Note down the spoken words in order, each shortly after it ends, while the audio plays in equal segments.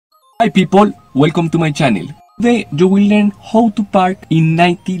Hi people, welcome to my channel. Today you will learn how to park in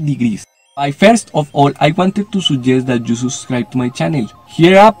 90 degrees. First of all, I wanted to suggest that you subscribe to my channel.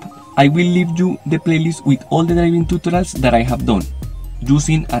 Here up, I will leave you the playlist with all the driving tutorials that I have done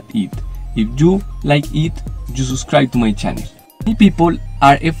using at it. If you like it, you subscribe to my channel. Many people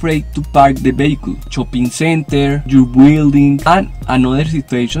are afraid to park the vehicle, shopping center, your building, and another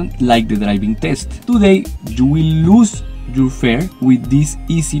situation like the driving test. Today, you will lose your fear with this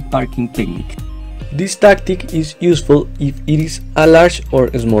easy parking technique. This tactic is useful if it is a large or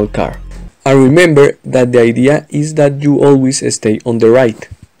a small car. And remember that the idea is that you always stay on the right.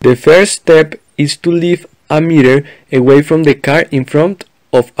 The first step is to leave a meter away from the car in front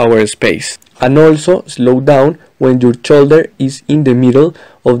of our space. And also slow down when your shoulder is in the middle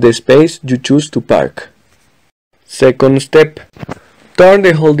of the space you choose to park. Second step, turn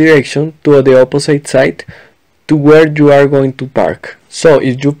the whole direction to the opposite side to where you are going to park. So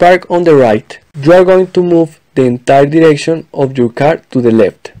if you park on the right, you are going to move the entire direction of your car to the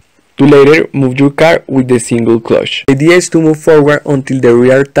left, to later move your car with the single clutch. The idea is to move forward until the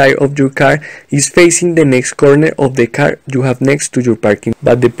rear tire of your car is facing the next corner of the car you have next to your parking.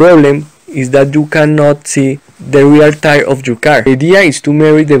 But the problem is that you cannot see the rear tire of your car. The idea is to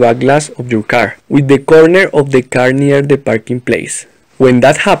marry the back glass of your car with the corner of the car near the parking place. When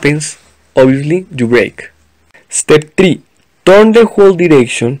that happens, obviously you brake. Step 3. Turn the whole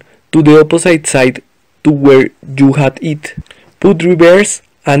direction to the opposite side to where you had it. Put reverse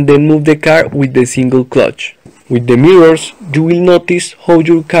and then move the car with the single clutch. With the mirrors, you will notice how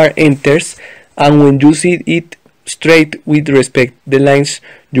your car enters, and when you see it straight with respect the lines,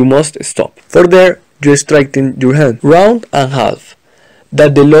 you must stop. For there, you straighten your hand round and half,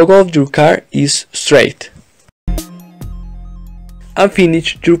 that the logo of your car is straight. And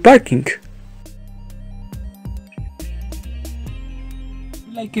finish your parking.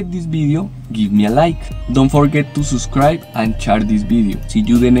 If you liked this video, give me a like. Don't forget to subscribe and share this video. See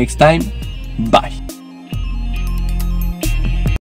you the next time. Bye.